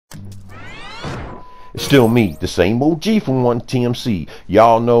It's still me, the same OG from 1TMC.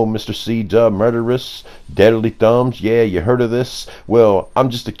 Y'all know Mr. C Dub Murderous, Deadly Thumbs. Yeah, you heard of this? Well, I'm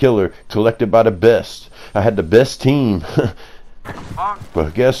just a killer collected by the best. I had the best team.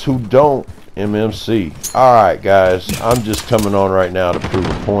 But guess who don't? MMC. Alright guys, I'm just coming on right now to prove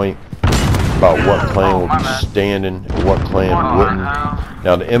a point about what clan will be standing and what clan wouldn't.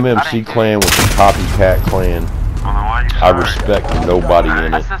 Now the MMC clan was a copycat clan. I respect nobody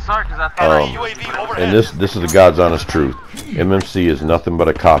in it. And this is the God's honest truth. MMC is nothing but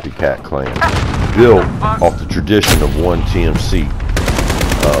a copycat clan, built off the tradition of 1TMC.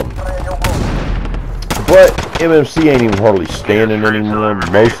 But MMC ain't even hardly standing anymore.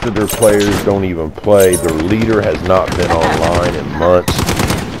 Most of their players don't even play. Their leader has not been online in months.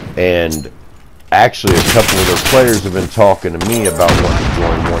 And actually a couple of their players have been talking to me about wanting to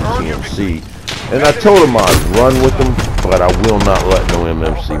join 1TMC. And I told them I'd run with them, but I will not let no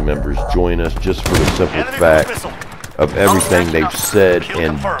MMC members join us just for the simple fact of everything they've said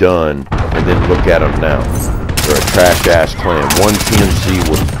and done. And then look at them now. They're a trash-ass clan. 1TMC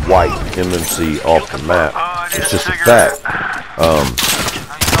would wipe MMC off the map. It's just a fact.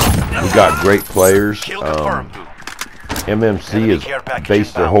 We got great players. MMC has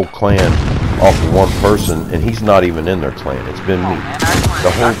based their whole clan off of one person, and he's not even in their clan. It's been me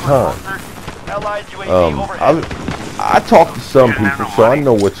the whole time. I talked to some people, so I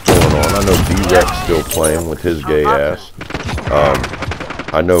know what's going on. I know D-Rex still playing with his gay ass.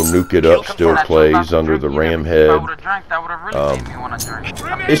 I know Nuke It Up still plays under the Ram Head.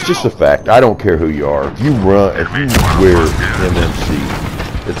 It's just a fact. I don't care who you are. If you wear MMC,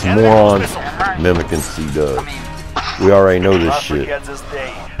 it's morons mimicking C-Dub. We already know this shit.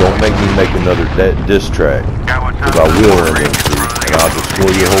 Don't make me make another diss track, because I will MMC, and I'll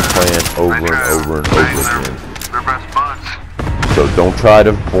destroy your whole clan over and over and over again. So don't try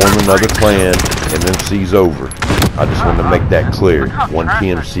to form another clan. MMC's over. I just want to make that clear.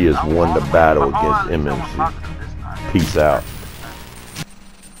 1TMC has won the battle against MMC. Peace out.